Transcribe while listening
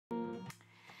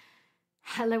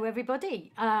Hello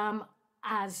everybody.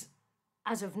 As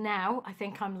of now, I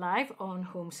think I'm live on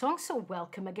Home Songs, so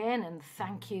welcome again, and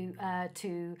thank you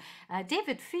to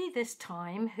David Fee this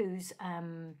time, who's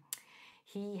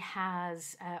he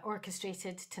has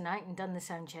orchestrated tonight and done the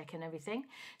sound check and everything.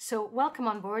 So welcome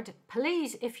on board.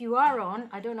 Please, if you are on,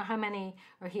 I don't know how many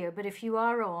are here, but if you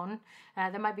are on,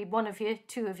 there might be one of you,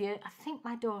 two of you. I think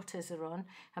my daughters are on,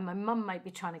 and my mum might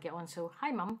be trying to get on. So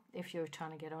hi, mum, if you're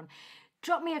trying to get on.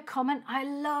 Drop me a comment. I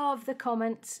love the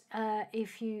comments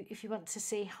if you want to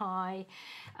say hi.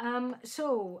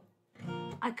 So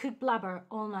I could blabber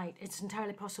all night. It's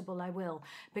entirely possible I will,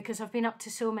 because I've been up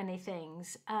to so many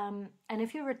things. And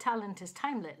if your talent is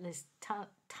timeless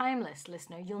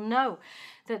listener, you'll know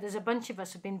that there's a bunch of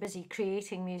us who've been busy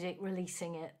creating music,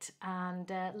 releasing it.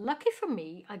 And lucky for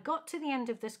me, I got to the end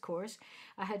of this course.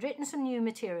 I had written some new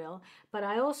material, but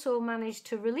I also managed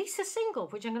to release a single,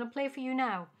 which I'm going to play for you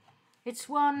now. It's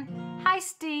one. Hi,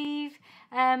 Steve.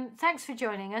 Thanks for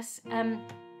joining us.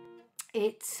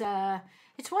 It's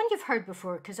one you've heard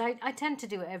before, because I tend to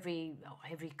do it every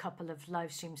couple of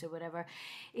live streams or whatever.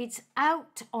 It's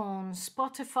out on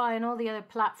Spotify and all the other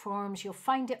platforms. You'll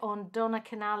find it on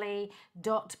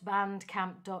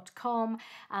donnacanale.bandcamp.com,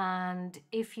 and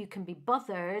if you can be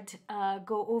bothered,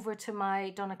 go over to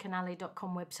my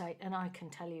donnacanale.com website, and I can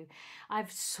tell you,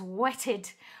 I've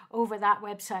sweated over that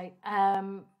website,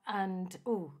 and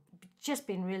just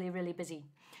been really busy.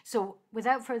 So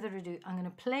without further ado, I'm going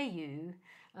to play you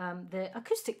the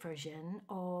acoustic version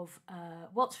of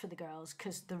Waltz for the Girls,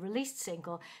 because the released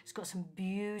single has got some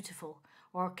beautiful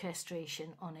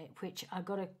orchestration on it, which I've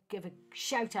got to give a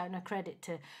shout out and a credit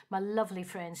to my lovely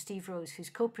friend Steve Rose, who's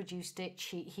co-produced it.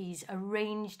 He's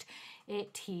arranged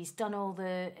it, he's done all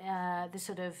the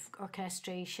sort of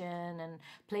orchestration and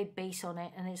played bass on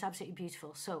it, and it's absolutely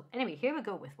beautiful. So anyway, here we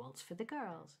go with Waltz for the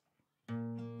Girls.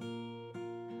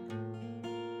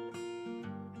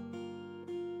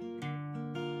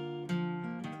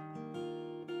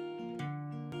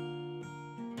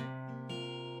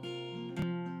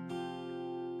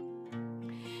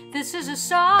 This is a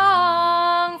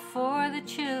song for the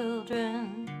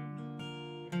children,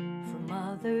 for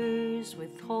mothers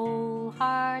with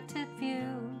wholehearted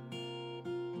view.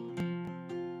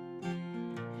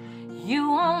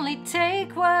 You only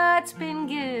take what's been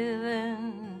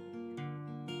given,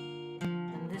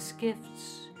 and this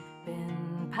gift's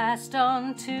been passed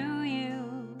on to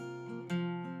you.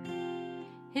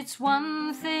 It's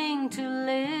one thing to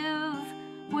live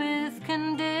with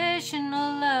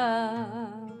conditional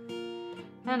love,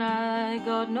 and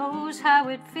God knows how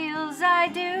it feels, I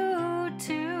do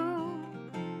too.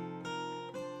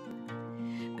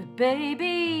 But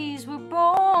babies were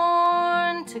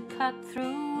born to cut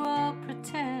through all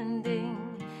pretending.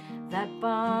 That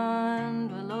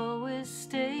bond will always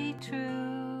stay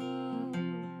true.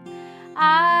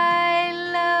 I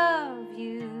love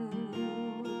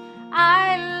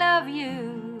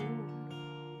you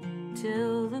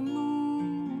till the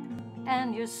moon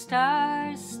and your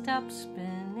stars stop spinning.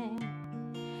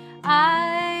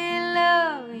 I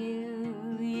love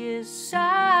you, yes,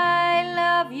 I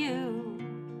love you,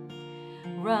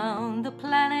 round the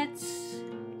planets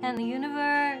and the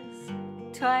universe,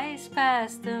 twice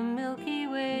past the Milky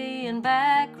Way and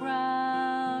back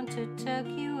round to tuck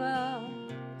you up,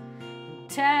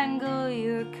 tangle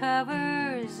your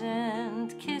covers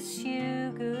and kiss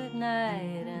you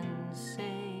goodnight and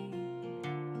say,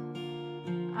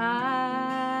 I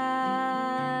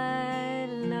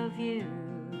love you.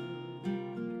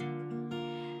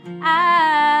 I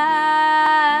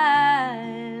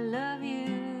love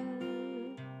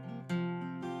you.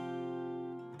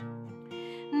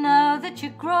 Now that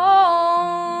you're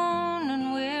grown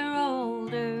and we're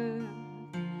older,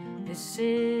 this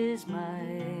is my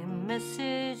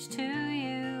message to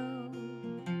you.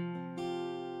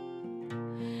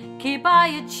 Keep all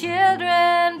your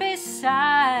children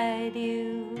beside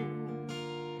you,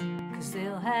 'cause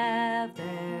they'll have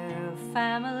their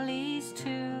families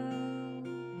too.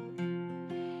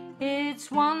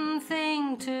 It's one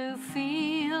thing to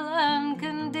feel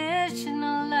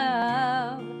unconditional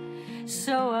love,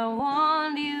 so I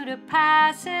want you to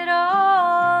pass it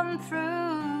on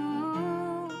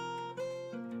through.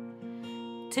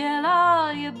 Tell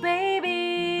all your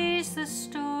babies the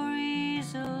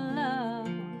stories of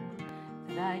love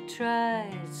that I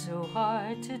tried so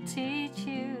hard to teach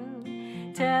you.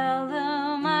 Tell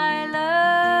them I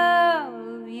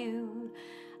love you,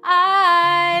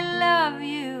 I love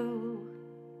you,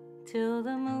 till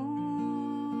the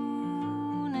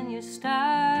moon and your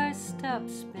stars stop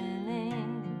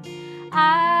spinning.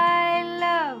 I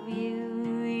love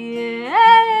you,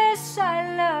 yes,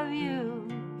 I love you,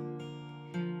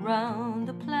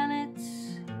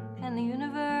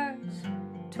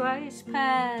 race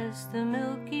past the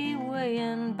Milky Way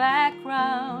and back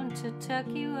round to tuck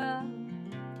you up,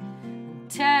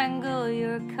 tangle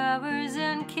your covers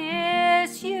and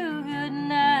kiss you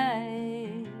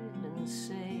goodnight and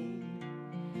say,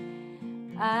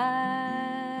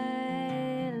 I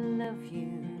love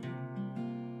you.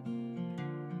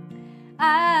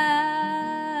 I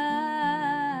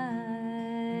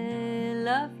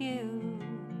love you.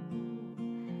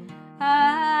 I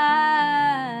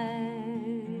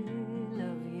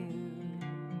love you.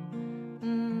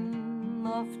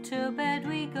 Off to bed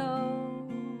we go.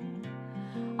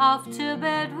 Off to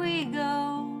bed we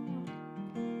go.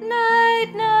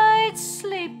 Night, night,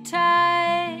 sleep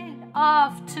tight.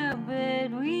 Off to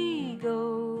bed we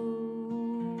go.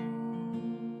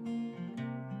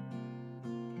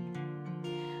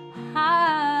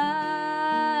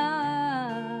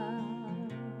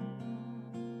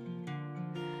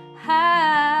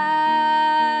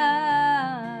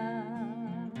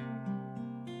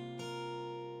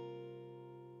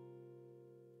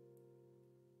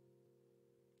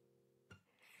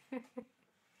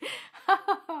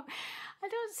 I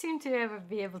don't seem to ever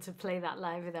be able to play that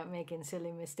live without making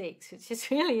silly mistakes, which is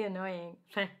really annoying.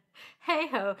 But hey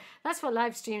ho, that's what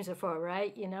live streams are for,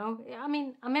 right? You know, I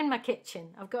mean, I'm in my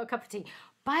kitchen. I've got a cup of tea.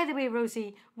 By the way,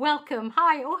 Rosie, welcome.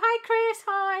 Hi. Oh, hi, Chris.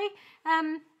 Hi.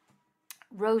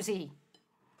 Rosie,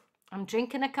 I'm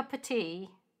drinking a cup of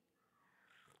tea.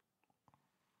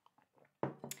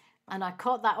 And I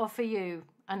caught that off of you.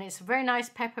 And it's a very nice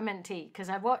peppermint tea because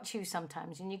I watch you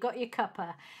sometimes and you got your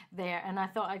cuppa there, and I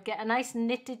thought I'd get a nice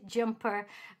knitted jumper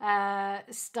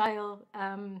style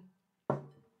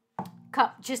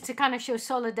cup just to kind of show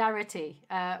solidarity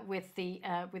with the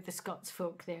Scots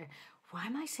folk there. Why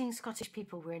am I saying Scottish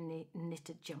people wear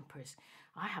knitted jumpers?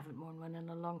 I haven't worn one in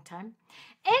a long time.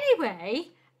 Anyway,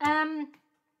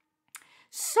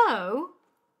 so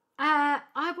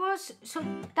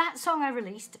that song I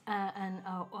released, and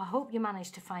I hope you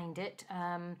managed to find it.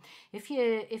 If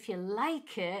you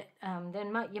like it,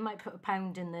 then you might put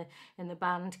 £1 in the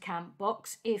Bandcamp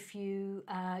box. If you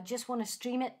just want to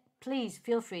stream it, please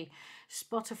feel free.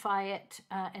 Spotify it,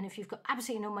 and if you've got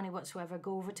absolutely no money whatsoever,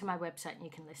 go over to my website and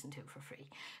you can listen to it for free.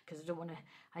 Because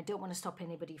I don't want to stop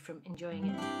anybody from enjoying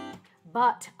it.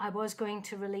 But I was going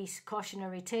to release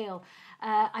Cautionary Tale.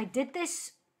 I did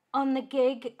this on the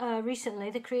gig recently,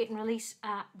 the Create and Release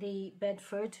at the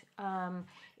Bedford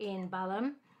in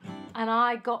Balham, and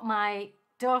I got my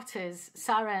daughters,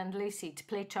 Sarah and Lucy, to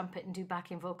play trumpet and do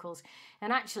backing vocals.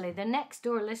 And actually, they're next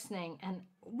door listening, and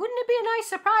wouldn't it be a nice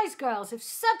surprise, girls, if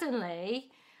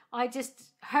suddenly I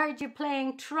just heard you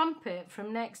playing trumpet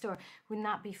from next door? Wouldn't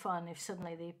that be fun if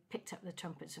suddenly they picked up the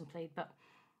trumpets and played? But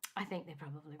I think they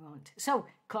probably won't. So,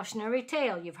 Cautionary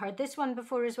Tale. You've heard this one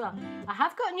before as well. I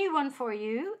have got a new one for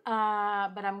you,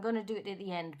 but I'm going to do it at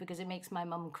the end because it makes my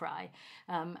mum cry,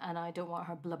 and I don't want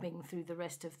her blubbing through the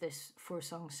rest of this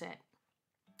 4-song set.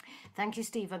 Thank you,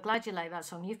 Steve. I'm glad you like that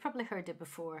song. You've probably heard it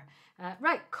before.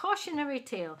 Right, Cautionary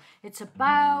Tale. It's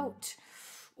about,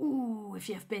 if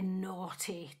you've been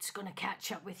naughty. It's going to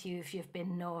catch up with you if you've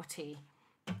been naughty.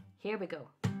 Here we go.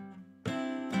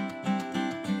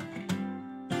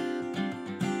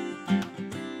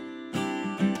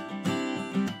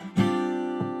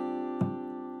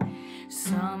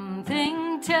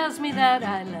 Something tells me that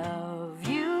I love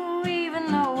you,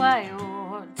 even though I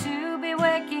ought to be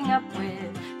waking up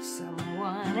with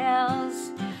someone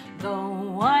else.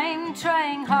 Though I'm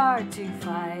trying hard to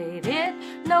fight it,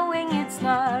 knowing it's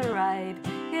not right,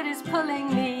 it is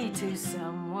pulling me to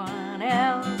someone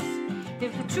else.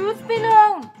 If the truth be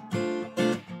known,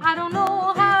 I don't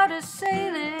know how to say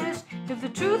this. If the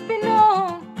truth be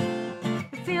known,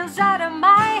 it feels out of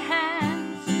my hands.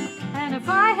 And if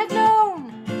I had known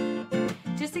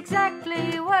just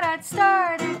exactly what I'd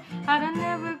started, I'd have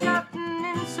never gotten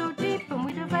in so deep, and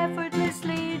we'd have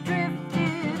effortlessly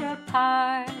drifted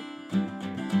apart.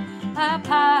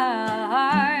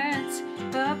 Apart,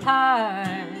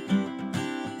 apart.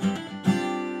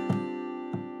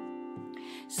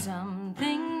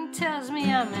 Something tells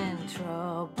me I'm in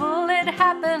trouble. It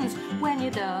happens when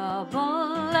you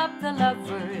double up the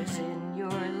lovers in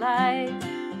your life.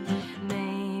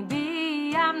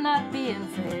 Maybe I'm not being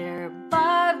fair,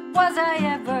 but was I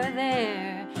ever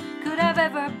there? Could I've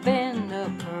ever been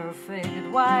the perfect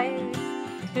wife?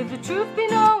 If the truth be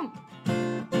known,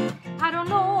 I don't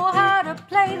know how to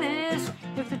play this.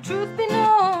 If the truth be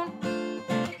known,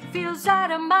 it feels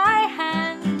out of my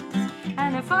hands.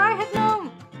 And if I had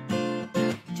known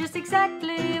just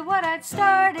exactly what I'd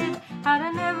started, I'd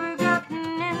have never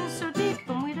gotten in so deep,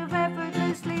 and we'd have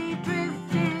effortlessly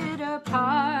drifted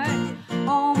apart.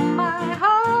 Oh, my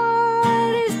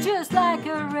heart is just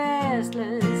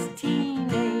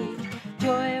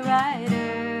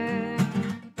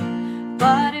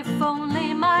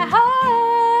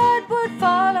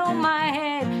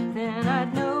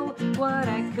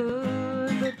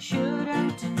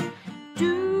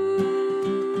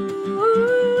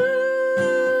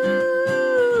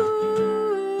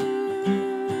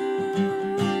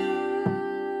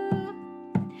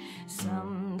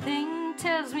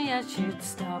I should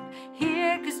stop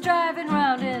here, 'cause driving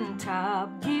round in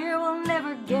top gear will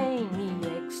never gain me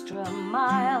extra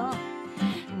mile.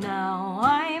 Now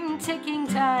I'm taking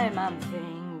time, I'm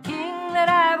thinking that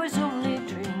I was only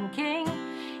drinking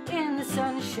in the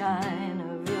sunshine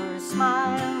of your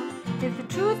smile. If the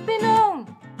truth be known,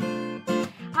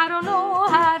 I don't know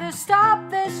how to stop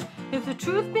this. If the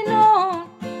truth be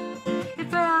known, it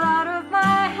fell out of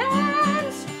my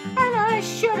hands, and I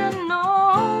should have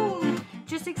known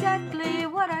just exactly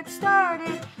what I'd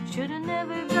started. Should have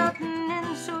never gotten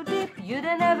in so deep. You'd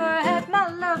have never had my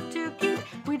love to keep.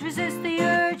 We'd resist the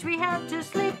urge we had to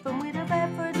sleep, and we'd have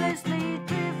effortlessly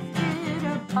drifted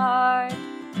apart.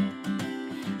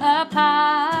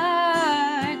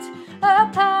 Apart,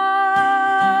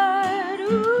 apart,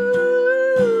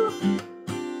 ooh,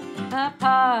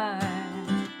 apart,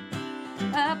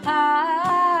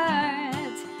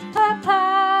 apart,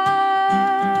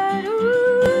 apart, ooh.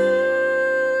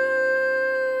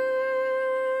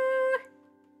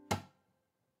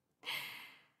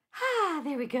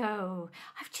 There we go.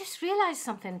 I've just realized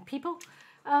something, people.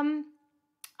 I wonder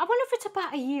if it's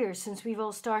about a year since we've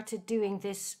all started doing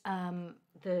this,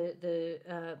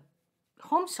 the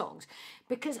home songs,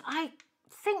 because I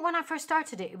think when I first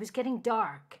started it, it was getting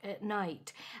dark at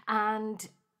night, and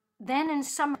then in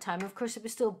summertime, of course, it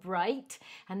was still bright,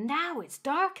 and now it's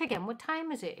dark again. What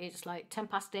time is it? It's like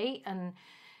 8:10, and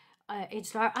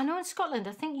it's dark. I know in Scotland,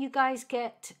 I think you guys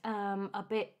get a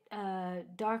bit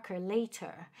darker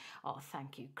later. Oh,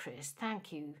 thank you, Chris.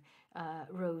 Thank you,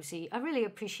 Rosie. I really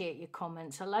appreciate your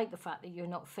comments. I like the fact that you're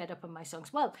not fed up on my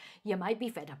songs. Well, you might be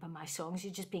fed up on my songs.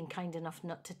 You're just being kind enough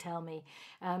not to tell me.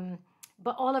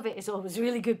 But all of it is always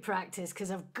really good practice,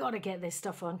 because I've got to get this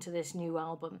stuff onto this new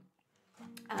album.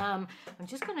 I'm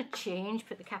just going to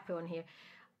put the capo on here.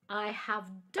 I have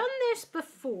done this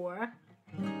before.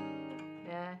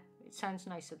 Yeah, it sounds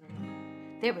nicer than that.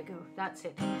 There we go, that's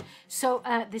it. So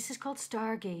this is called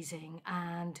Stargazing,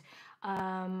 and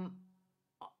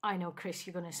I know, Chris,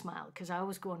 you're going to smile, because I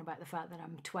always go on about the fact that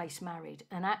I'm twice married.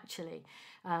 And actually,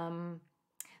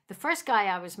 the first guy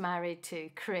I was married to,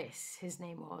 Chris, his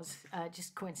name was,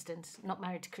 just coincidence, not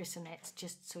married to Chris Annette,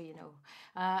 just so you know.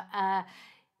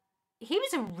 He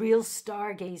was a real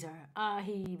stargazer.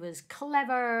 He was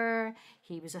clever,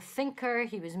 he was a thinker,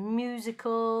 he was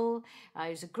musical, he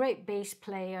was a great bass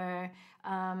player,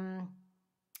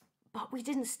 but we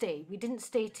didn't stay. We didn't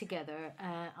stay together.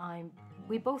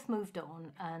 We both moved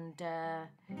on, and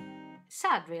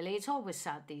sad, really. It's always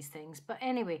sad, these things. But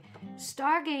anyway,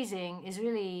 stargazing is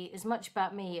really as much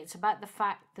about me. It's about the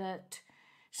fact that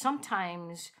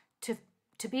sometimes to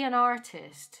be an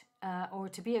artist or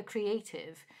to be a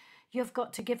creative, you've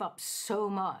got to give up so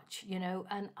much, you know.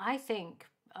 And I think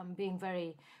I'm being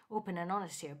very open and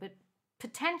honest here, but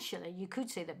potentially you could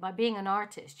say that by being an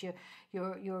artist, you're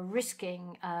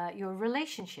risking your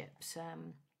relationships.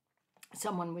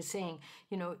 Someone was saying,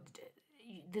 you know,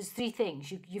 there's three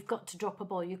things. You've got to drop a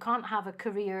ball. You can't have a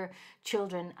career,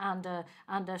 children, and a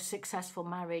successful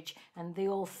marriage, and they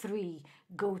all three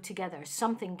go together.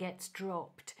 Something gets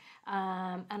dropped.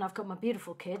 And I've got my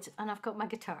beautiful kids, and I've got my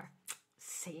guitar.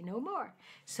 Say no more.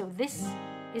 So this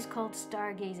is called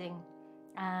Stargazing,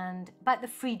 and about the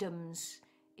freedoms.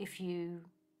 If you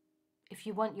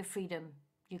want your freedom,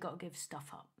 you got to give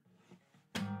stuff up.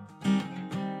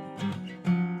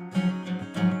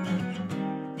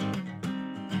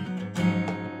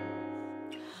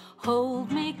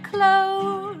 Hold me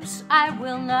close, I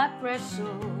will not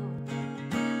wrestle.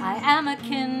 I am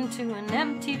akin to an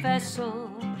empty vessel,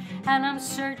 and I'm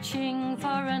searching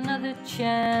for another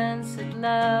chance at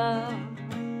love.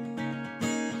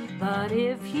 But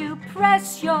if you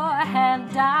press your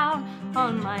hand down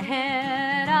on my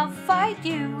head, I'll fight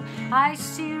you. I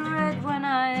see red when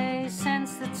I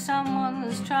sense that someone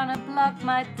is trying to block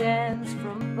my dance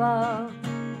from above.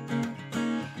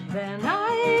 Then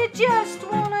I just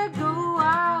wanna go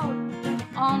out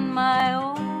on my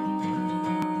own.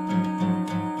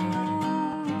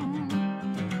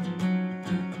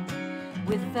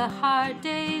 With the hard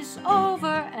days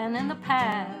over and in the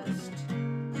past,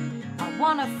 I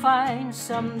wanna find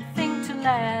something to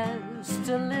last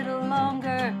a little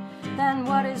longer than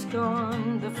what is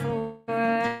gone before.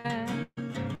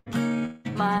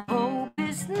 My hope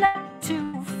is not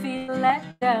to feel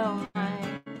let down. I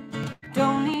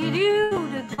don't need you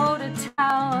to go to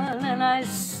town, and I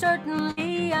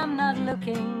certainly am not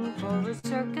looking for a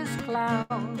circus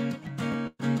clown.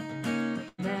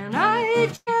 Then I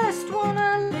just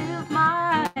wanna live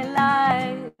my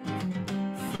life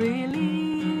freely.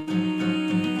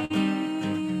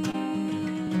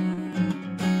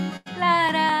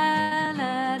 La da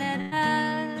la da da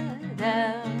da.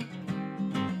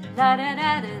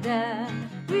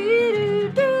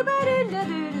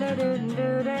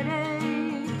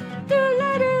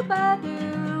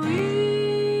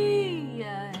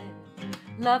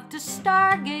 Loved a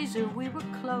stargazer, we were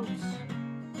close.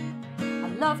 I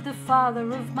loved the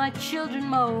father of my children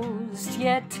most.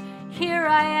 Yet here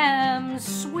I am,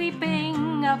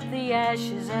 sweeping up the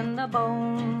ashes and the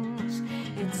bones.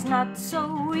 It's not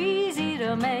so easy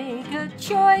to make a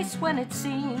choice when it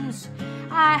seems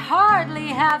I hardly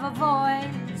have a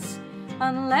voice,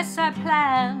 unless I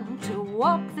plan to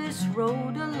walk this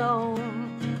road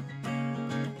alone.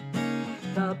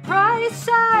 The price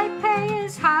I pay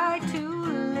is high to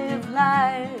live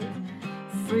life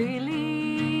freely.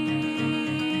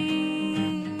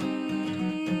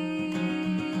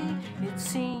 It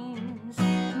seems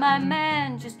my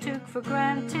man just took for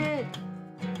granted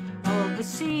all the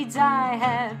seeds I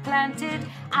had planted.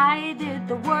 I did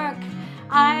the work,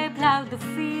 I plowed the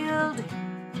field.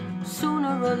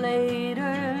 Sooner or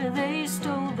later they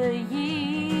stole the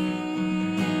yield.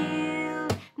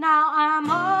 Now I'm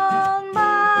on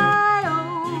my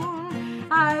own,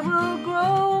 I will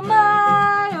grow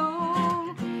my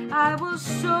own, I will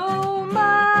sow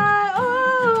my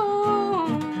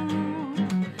own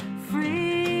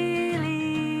freely,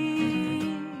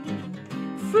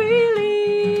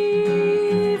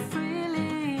 freely,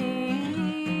 freely.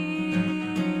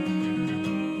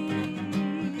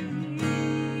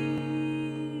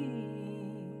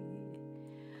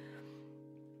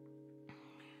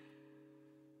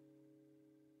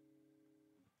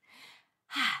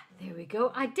 There we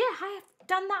go. I have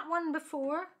done that one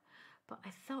before, but I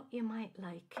thought you might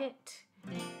like it.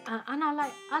 And I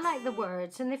like the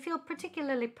words, and they feel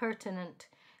particularly pertinent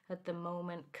at the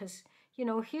moment because, you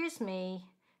know, here's me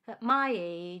at my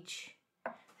age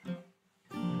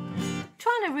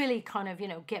trying to really kind of, you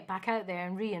know, get back out there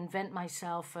and reinvent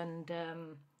myself and,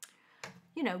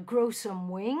 you know, grow some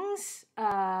wings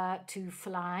to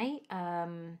fly.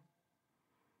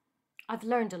 I've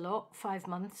learned a lot, 5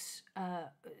 months,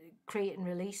 create and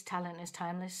release, Talent is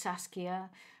Timeless, Saskia,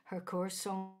 her course,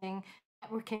 songwriting,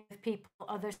 networking with people,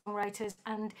 other songwriters,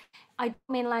 and I don't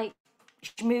mean like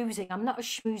schmoozing. I'm not a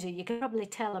schmoozer. You can probably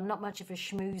tell I'm not much of a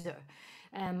schmoozer,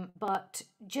 but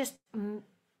just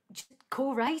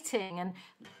co-writing and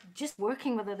just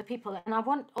working with other people. And I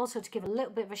want also to give a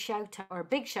little bit of a shout out, or a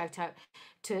big shout out,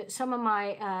 to some of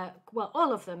my, well,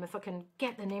 all of them, if I can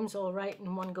get the names all right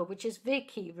in one go, which is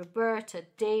Vicky, Roberta,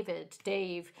 David,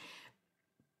 Dave,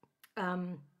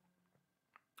 oh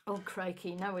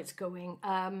crikey, now it's going,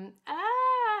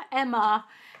 Emma,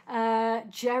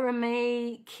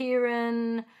 Jeremy,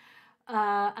 Kieran,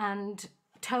 and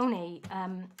Tony.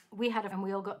 We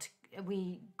all got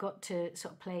to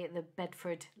sort of play at the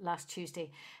Bedford last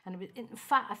Tuesday, and it was, in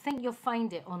fact, I think you'll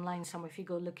find it online somewhere if you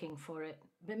go looking for it,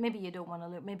 but maybe you don't want to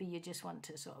look, maybe you just want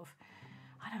to sort of,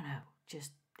 I don't know,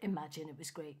 just imagine. It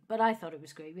was great, but I thought it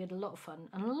was great. We had a lot of fun,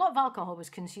 and a lot of alcohol was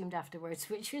consumed afterwards,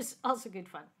 which was also good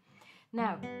fun.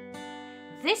 Now,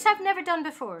 this I've never done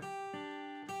before.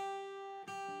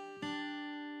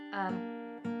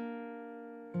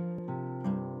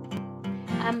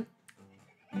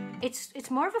 It's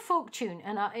more of a folk tune,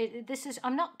 and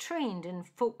I'm not trained in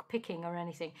folk picking or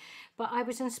anything, but I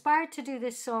was inspired to do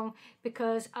this song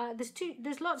because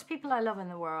there's lots of people I love in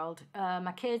the world,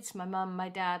 my kids, my mum, my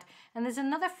dad, and there's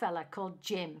another fella called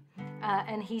Jim,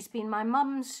 and he's been my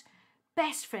mum's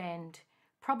best friend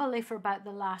probably for about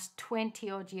the last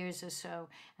 20 odd years or so,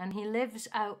 and he lives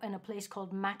out in a place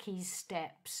called Mackie's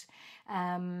Steps,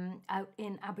 out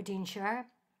in Aberdeenshire.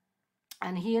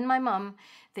 And he and my mum,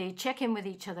 they check in with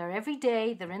each other every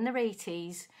day. They're in their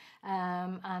 80s,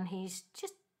 and he's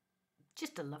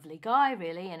just a lovely guy,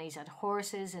 really. And he's had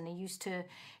horses, and he used to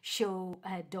show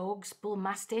dogs, bull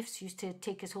mastiffs. Used to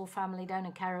take his whole family down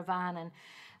in caravan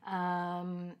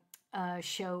and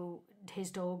show his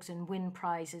dogs and win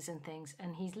prizes and things.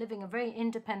 And he's living a very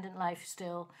independent life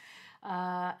still.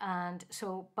 And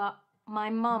so, but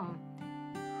my mum,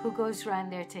 who goes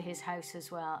round there to his house as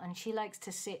well, and she likes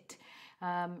to sit.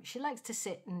 She likes to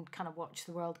sit and kind of watch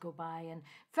the world go by, and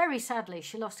very sadly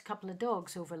she lost a couple of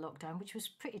dogs over lockdown, which was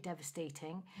pretty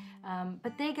devastating,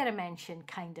 but they get a mention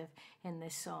kind of in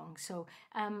this song. So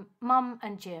Mum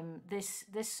and Jim, this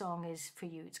song is for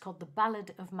you. It's called The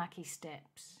Ballad of Mackie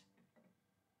Steps.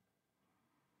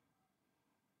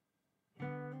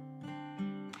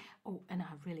 Oh, and I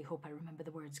really hope I remember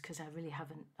the words, because I really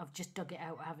haven't. I've just dug it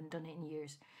out. I haven't done it in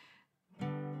years.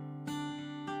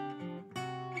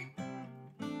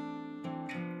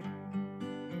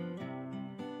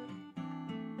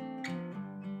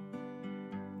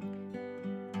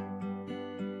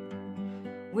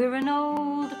 We're an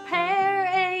old pair,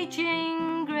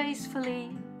 aging grey gracefully,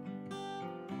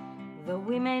 though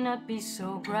we may not be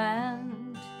so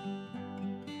grand.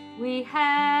 We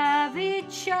have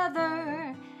each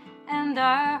other and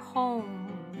our home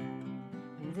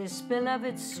in this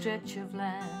beloved stretch of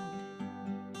land.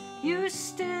 You're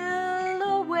still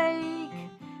awake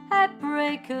at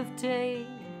break of day,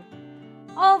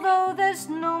 although there's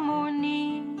no more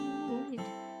need.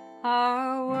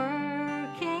 Our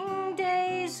working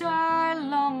days are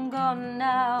long gone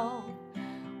now.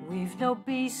 We've no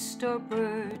beast or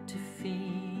bird to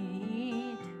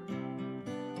feed.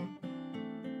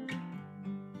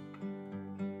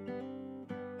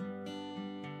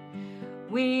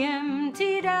 We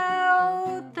emptied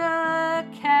out the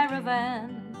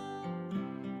caravan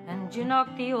and you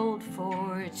knocked the old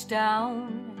forge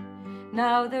down.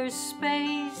 Now there's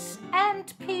space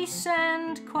and peace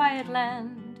and quiet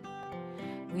land.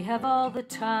 We have all the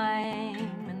time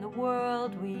in the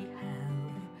world. We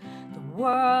have the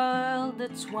world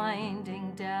that's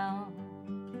winding down.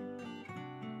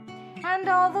 And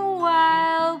all the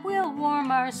while we'll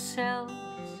warm ourselves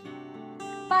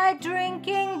by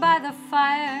drinking by the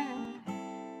fire,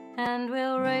 and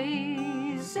we'll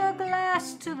raise a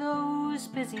glass to those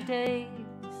busy days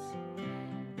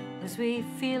as we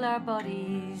feel our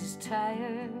bodies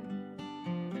tired.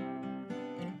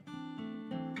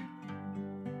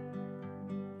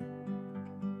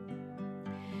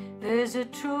 There's a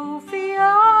trophy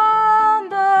on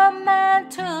the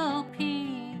mantelpiece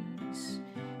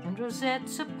and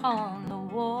rosettes upon the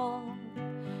wall.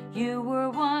 You were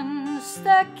once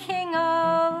the king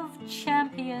of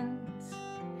champions.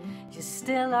 You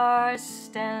still are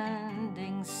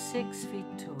standing 6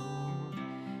 feet tall.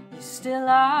 You still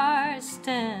are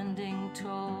standing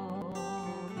tall.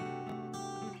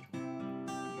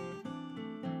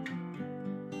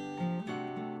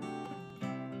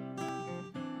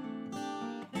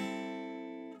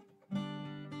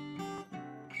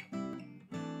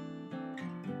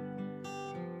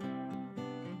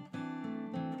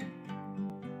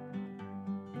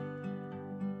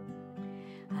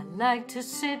 I like to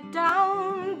sit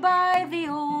down by the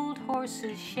old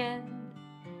horse's shed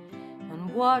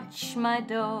and watch my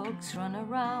dogs run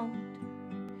around.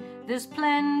 There's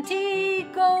plenty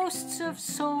ghosts of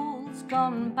souls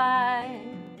gone by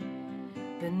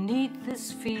beneath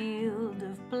this field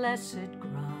of blessed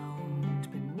ground,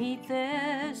 beneath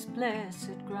this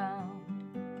blessed ground.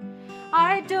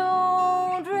 I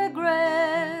don't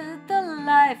regret the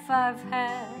life I've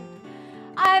had.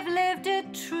 I've lived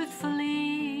it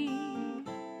truthfully,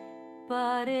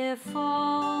 but if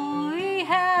all we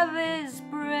have is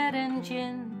bread and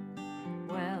gin,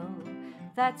 well,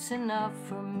 that's enough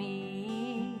for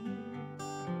me.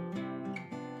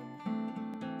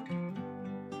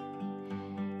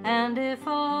 And if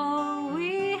all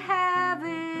we have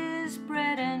is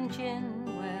bread and gin,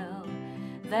 well,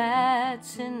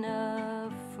 that's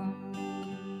enough for me.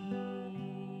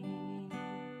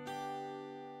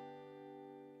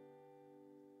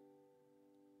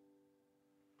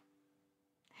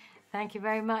 Thank you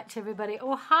very much, everybody.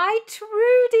 Oh, hi,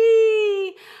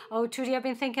 Trudy. Oh, Trudy, I've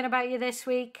been thinking about you this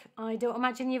week. I don't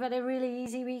imagine you've had a really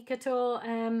easy week at all.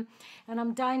 And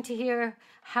I'm dying to hear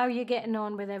how you're getting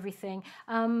on with everything.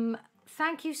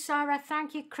 Thank you, Sarah.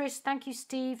 Thank you, Chris. Thank you,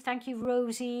 Steve. Thank you,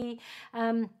 Rosie.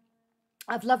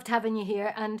 I've loved having you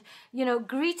here, and you know,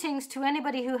 greetings to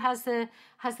anybody who has the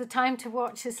time to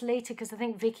watch this later, because I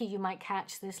think Vicky, you might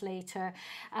catch this later.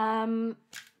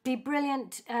 Be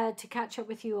brilliant to catch up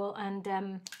with you all,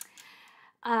 and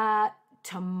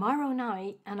tomorrow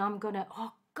night, and I'm gonna,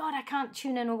 oh God, I can't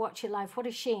tune in or watch it live. What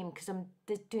a shame, because I'm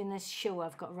doing this show.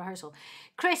 I've got a rehearsal.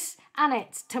 Chris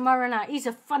Annett tomorrow night. He's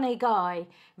a funny guy,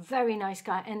 very nice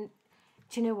guy, and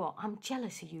do you know what? I'm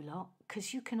jealous of you lot,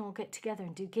 because you can all get together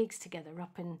and do gigs together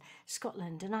up in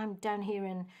Scotland, and I'm down here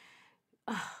in,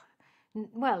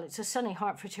 well, it's a sunny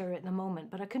Hertfordshire at the moment,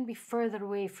 but I couldn't be further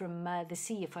away from the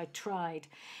sea if I tried.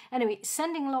 Anyway,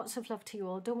 sending lots of love to you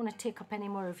all. Don't want to take up any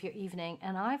more of your evening,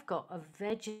 and I've got a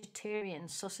vegetarian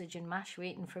sausage and mash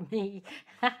waiting for me.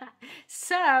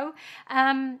 So,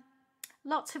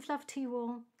 lots of love to you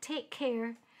all. Take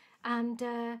care, and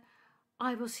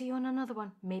I will see you on another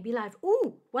one, maybe live.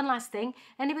 Oh, one last thing.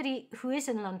 Anybody who is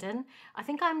in London, I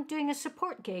think I'm doing a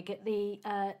support gig at the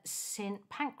St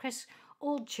Pancras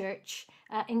Old Church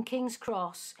in King's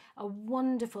Cross, a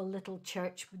wonderful little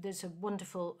church. There's a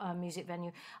wonderful music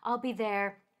venue. I'll be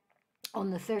there on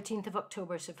the 13th of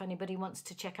October, so if anybody wants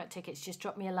to check out tickets, just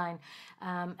drop me a line.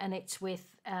 And it's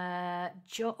with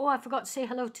John. Oh, I forgot to say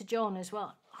hello to John as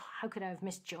well. Oh, how could I have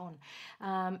missed John?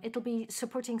 It'll be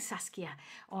supporting Saskia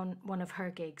on one of her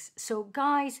gigs. So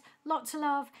guys, lots of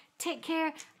love, take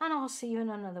care, and I'll see you in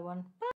another one. Bye.